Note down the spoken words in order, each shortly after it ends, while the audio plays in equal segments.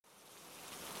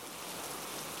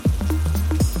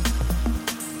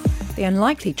the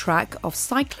unlikely track of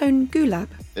Cyclone Gulab.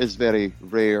 It's very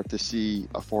rare to see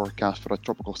a forecast for a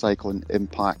tropical cyclone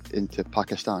impact into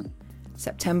Pakistan.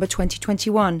 September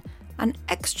 2021, an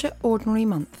extraordinary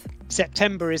month.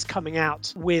 September is coming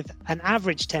out with an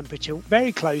average temperature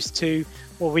very close to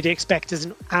what we'd expect as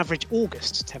an average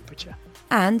August temperature.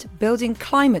 And building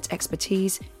climate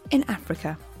expertise in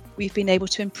Africa. We've been able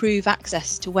to improve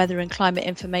access to weather and climate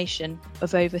information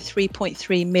of over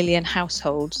 3.3 million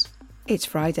households. It's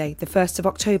Friday, the 1st of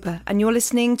October, and you're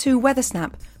listening to Weather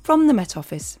Snap from the Met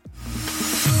Office.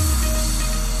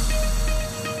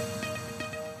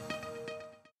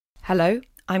 Hello,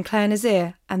 I'm Claire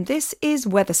Nazir, and this is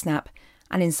Weather Snap,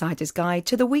 an insider's guide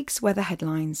to the week's weather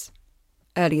headlines.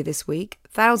 Earlier this week,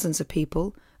 thousands of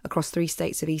people across 3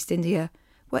 states of East India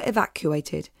were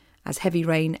evacuated as heavy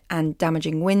rain and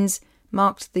damaging winds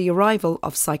marked the arrival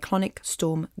of cyclonic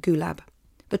storm Gulab.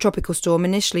 The tropical storm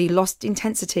initially lost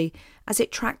intensity as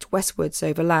it tracked westwards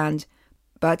over land,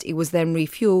 but it was then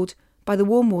refuelled by the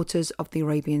warm waters of the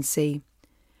Arabian Sea.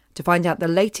 To find out the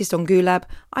latest on Gulab,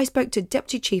 I spoke to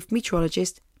Deputy Chief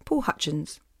Meteorologist Paul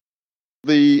Hutchins.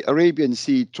 The Arabian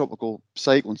Sea tropical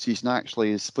cyclone season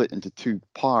actually is split into 2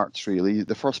 parts, really.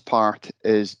 The first part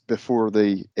is before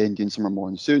the Indian summer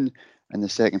monsoon, and the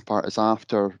second part is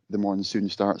after the monsoon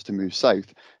starts to move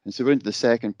south. And so we're into the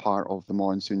second part of the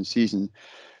monsoon season.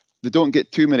 They don't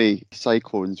get too many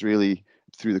cyclones, really,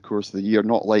 through the course of the year,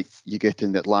 not like you get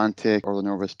in the Atlantic or the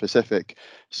North Pacific.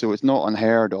 So it's not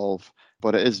unheard of,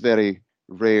 but it is very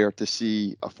rare to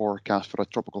see a forecast for a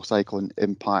tropical cyclone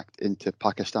impact into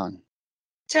Pakistan.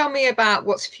 Tell me about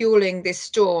what's fueling this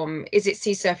storm. Is it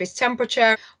sea surface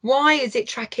temperature? Why is it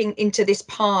tracking into this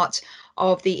part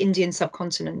of the Indian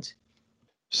subcontinent?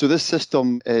 So this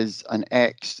system is an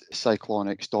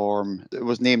ex-cyclonic storm. It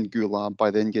was named Gulab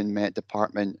by the Indian Met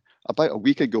Department about a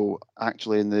week ago,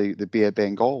 actually, in the Bay of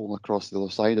Bengal across the other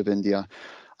side of India.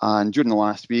 And during the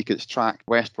last week, it's tracked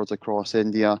westwards across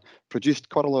India, produced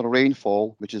quite a lot of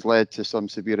rainfall, which has led to some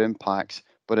severe impacts,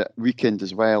 but it weakened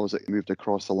as well as it moved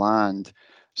across the land.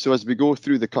 So as we go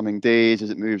through the coming days, as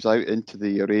it moves out into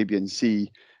the Arabian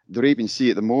Sea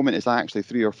at the moment is actually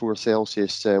 3 or 4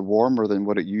 Celsius warmer than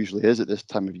what it usually is at this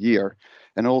time of year.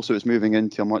 And also it's moving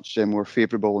into a much more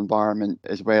favourable environment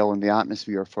as well in the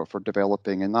atmosphere for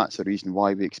developing. And that's the reason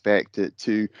why we expect it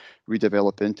to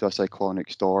redevelop into a cyclonic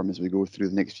storm as we go through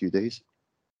the next few days.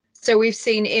 So we've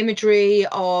seen imagery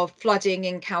of flooding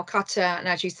in Calcutta. And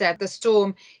as you said, the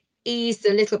storm eased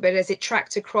a little bit as it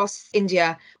tracked across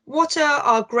India. What are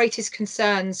our greatest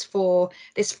concerns for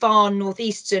this far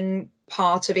northeastern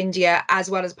part of India as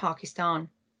well as Pakistan?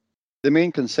 The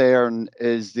main concern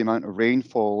is the amount of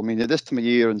rainfall. I mean, at this time of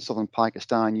year in southern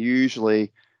Pakistan,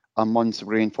 usually a month's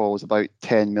rainfall is about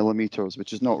 10 millimetres,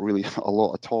 which is not really a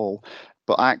lot at all.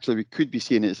 But actually, we could be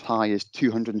seeing as high as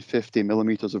 250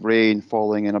 millimetres of rain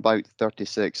falling in about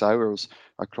 36 hours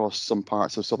across some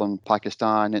parts of southern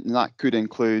Pakistan. And that could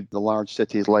include the large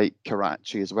cities like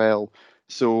Karachi as well.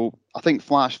 So I think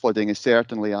flash flooding is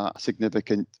certainly a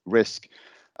significant risk.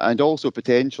 And also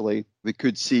potentially we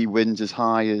could see winds as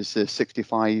high as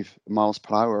 65 miles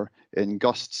per hour in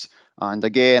gusts. And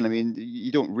again, I mean,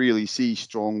 you don't really see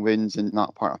strong winds in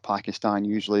that part of Pakistan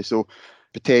usually. So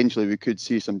potentially we could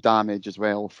see some damage as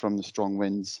well from the strong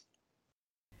winds.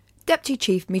 Deputy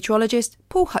Chief Meteorologist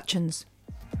Paul Hutchins.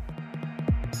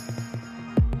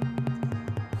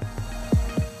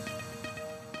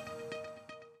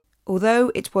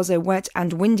 Although it was a wet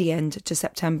and windy end to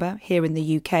September here in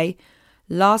the UK,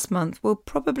 last month will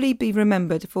probably be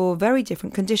remembered for very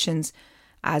different conditions,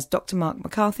 as Dr. Mark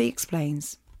McCarthy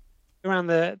explains. Around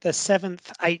the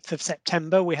 7th, 8th of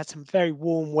September, we had some very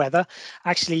warm weather.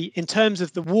 Actually, in terms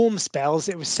of the warm spells,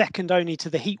 it was second only to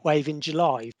the heat wave in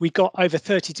July. We got over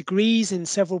 30 degrees in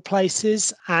several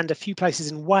places and a few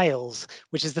places in Wales,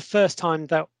 which is the first time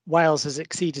that Wales has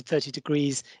exceeded 30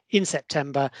 degrees in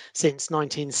September since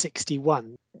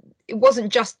 1961. It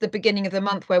wasn't just the beginning of the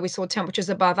month where we saw temperatures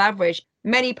above average.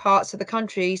 Many parts of the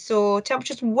country saw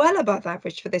temperatures well above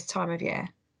average for this time of year.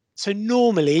 So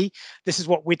normally, this is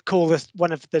what we'd call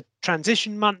one of the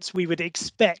transition months. We would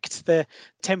expect the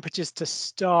temperatures to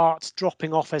start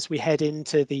dropping off as we head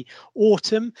into the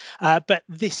autumn. But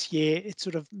this year, it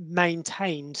sort of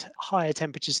maintained higher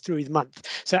temperatures through the month.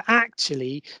 So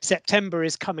actually, September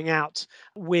is coming out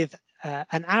with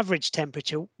an average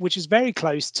temperature, which is very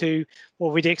close to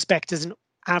what we'd expect as an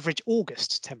average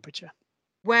August temperature.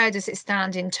 Where does it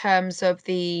stand in terms of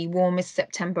the warmest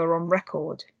September on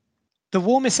record? The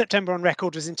warmest September on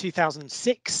record was in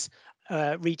 2006.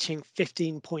 reaching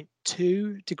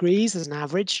 15.2 degrees as an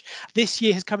average. This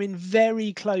year has come in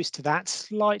very close to that,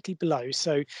 slightly below.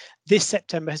 So this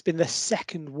September has been the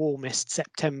second warmest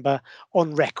September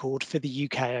on record for the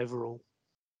UK overall.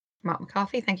 Mark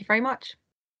McCarthy, thank you very much.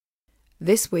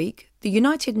 This week, the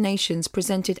United Nations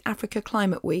presented Africa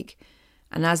Climate Week,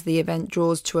 and as the event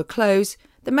draws to a close,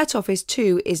 the Met Office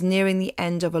too is nearing the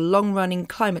end of a long-running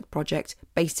climate project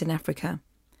based in Africa.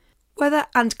 Weather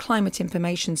and Climate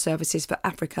Information Services for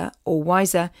Africa, or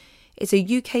WISER, is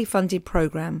a UK-funded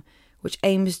programme which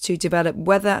aims to develop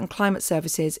weather and climate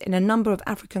services in a number of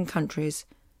African countries.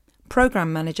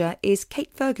 Programme manager is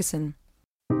Kate Ferguson.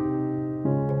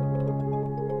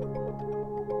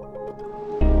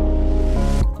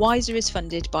 WISER is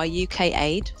funded by UK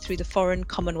Aid through the Foreign,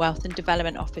 Commonwealth and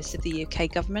Development Office of the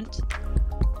UK Government.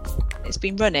 It's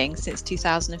been running since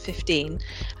 2015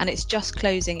 and it's just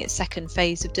closing its second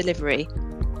phase of delivery.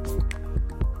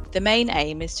 The main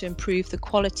aim is to improve the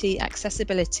quality,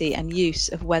 accessibility and use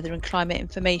of weather and climate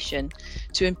information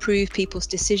to improve people's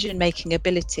decision-making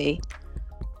ability.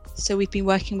 So we've been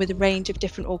working with a range of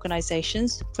different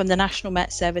organisations, from the National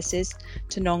Met Services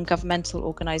to non-governmental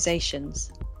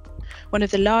organisations. One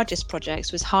of the largest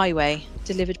projects was Highway,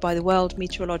 delivered by the World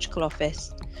Meteorological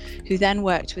Office, who then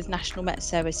worked with National Met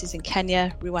Services in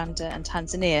Kenya, Rwanda and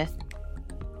Tanzania.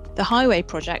 The Highway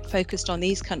project focused on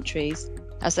these countries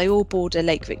as they all border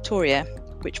Lake Victoria,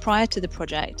 which prior to the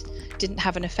project didn't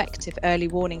have an effective early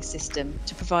warning system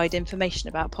to provide information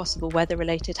about possible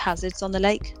weather-related hazards on the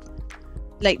lake.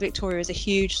 Lake Victoria is a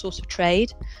huge source of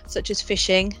trade, such as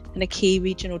fishing and a key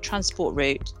regional transport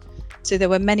route. So there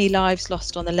were many lives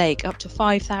lost on the lake, up to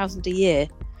 5,000 a year,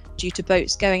 due to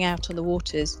boats going out on the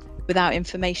waters without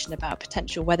information about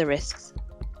potential weather risks.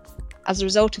 As a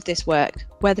result of this work,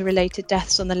 weather-related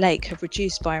deaths on the lake have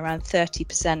reduced by around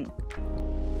 30%.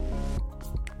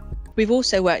 We've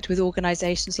also worked with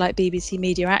organisations like BBC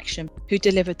Media Action, who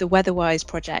delivered the WeatherWise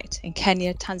project in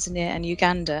Kenya, Tanzania and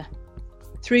Uganda.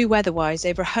 Through WeatherWise,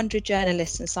 over 100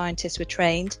 journalists and scientists were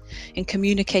trained in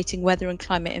communicating weather and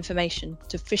climate information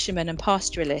to fishermen and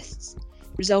pastoralists,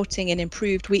 resulting in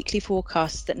improved weekly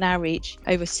forecasts that now reach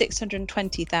over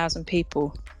 620,000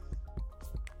 people.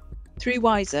 Through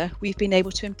WISER, we've been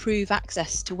able to improve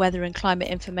access to weather and climate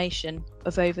information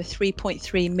of over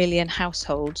 3.3 million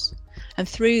households, and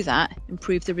through that,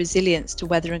 improve the resilience to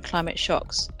weather and climate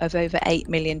shocks of over 8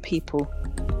 million people.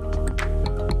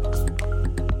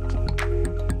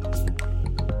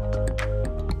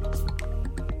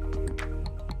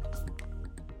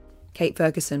 Kate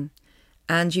Ferguson.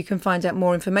 And you can find out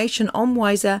more information on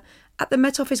WISER at the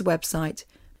Met Office website,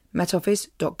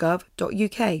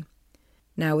 metoffice.gov.uk.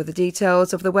 Now with the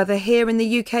details of the weather here in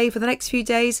the UK for the next few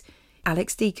days,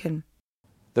 Alex Deacon.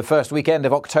 The first weekend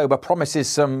of October promises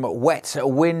some wet,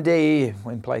 windy,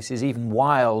 in places even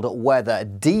wild weather. A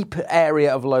deep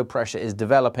area of low pressure is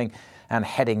developing and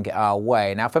heading our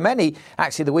way. Now, for many,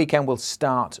 actually the weekend will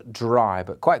start dry,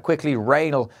 but quite quickly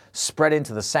rain will spread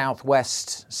into the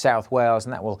southwest, South Wales,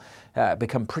 and that will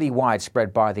become pretty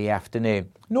widespread by the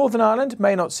afternoon. Northern Ireland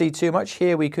may not see too much.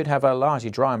 Here we could have a largely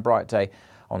dry and bright day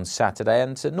on Saturday,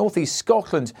 and northeast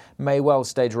Scotland may well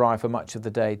stay dry for much of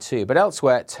the day too. But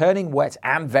elsewhere, turning wet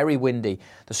and very windy.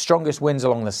 The strongest winds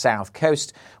along the south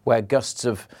coast, where gusts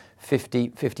of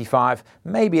 50, 55,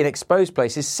 maybe in exposed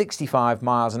places 65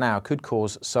 miles an hour could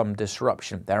cause some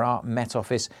disruption. There are Met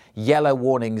Office yellow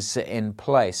warnings in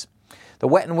place. The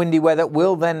wet and windy weather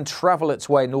will then travel its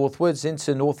way northwards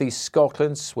into northeast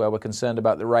Scotland, where we're concerned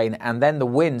about the rain, and then the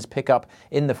winds pick up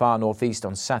in the far northeast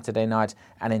on Saturday night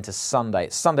and into Sunday.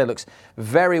 Sunday looks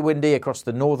very windy across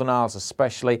the Northern Isles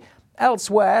especially.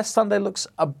 Elsewhere, Sunday looks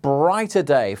a brighter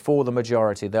day for the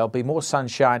majority. There'll be more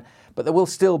sunshine, but there will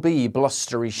still be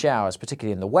blustery showers,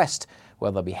 particularly in the west,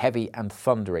 where they'll be heavy and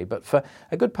thundery. But for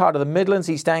a good part of the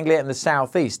Midlands, East Anglia and the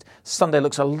southeast, Sunday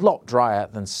looks a lot drier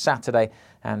than Saturday,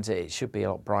 and it should be a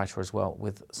lot brighter as well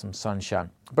with some sunshine.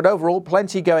 But overall,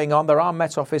 plenty going on. There are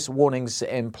Met Office warnings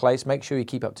in place. Make sure you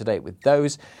keep up to date with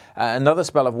those. Another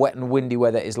spell of wet and windy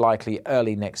weather is likely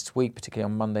early next week,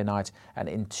 particularly on Monday night and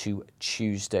into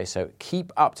Tuesday. So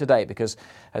keep up to date because,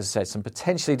 as I said, some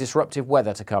potentially disruptive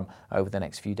weather to come over the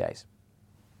next few days.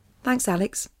 Thanks,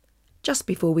 Alex. Just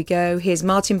before we go, here's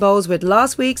Martin Bowles with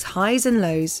last week's highs and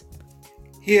lows.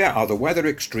 Here are the weather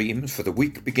extremes for the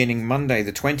week beginning Monday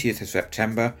the 20th of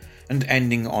September and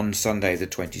ending on Sunday the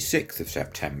 26th of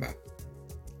September.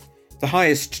 The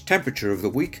highest temperature of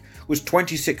the week was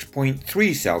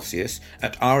 26.3 Celsius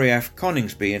at RAF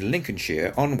Coningsby in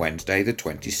Lincolnshire on Wednesday the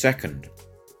 22nd.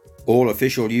 All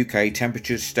official UK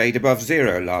temperatures stayed above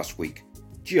zero last week.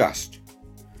 Just.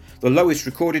 The lowest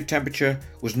recorded temperature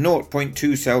was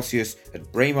 0.2 Celsius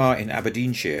at Braemar in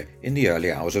Aberdeenshire in the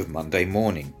early hours of Monday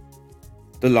morning.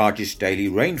 The largest daily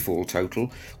rainfall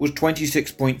total was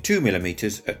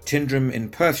 26.2mm at Tyndrum in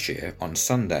Perthshire on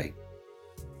Sunday.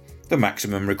 The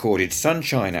maximum recorded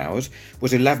sunshine hours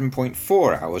was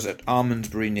 11.4 hours at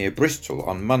Almondsbury near Bristol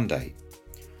on Monday.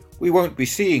 We won't be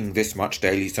seeing this much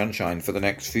daily sunshine for the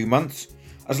next few months,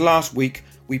 as last week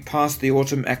we passed the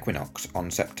autumn equinox on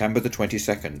September the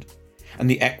 22nd and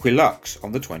the equilux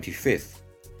on the 25th.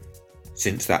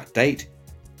 Since that date,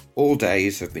 all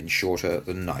days have been shorter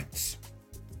than nights.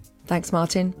 Thanks,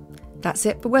 Martin. That's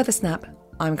it for Weathersnap.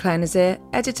 I'm Claire Nazir.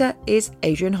 Editor is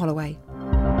Adrian Holloway.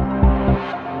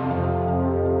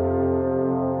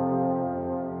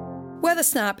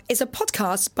 Weathersnap is a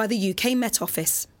podcast by the UK Met Office.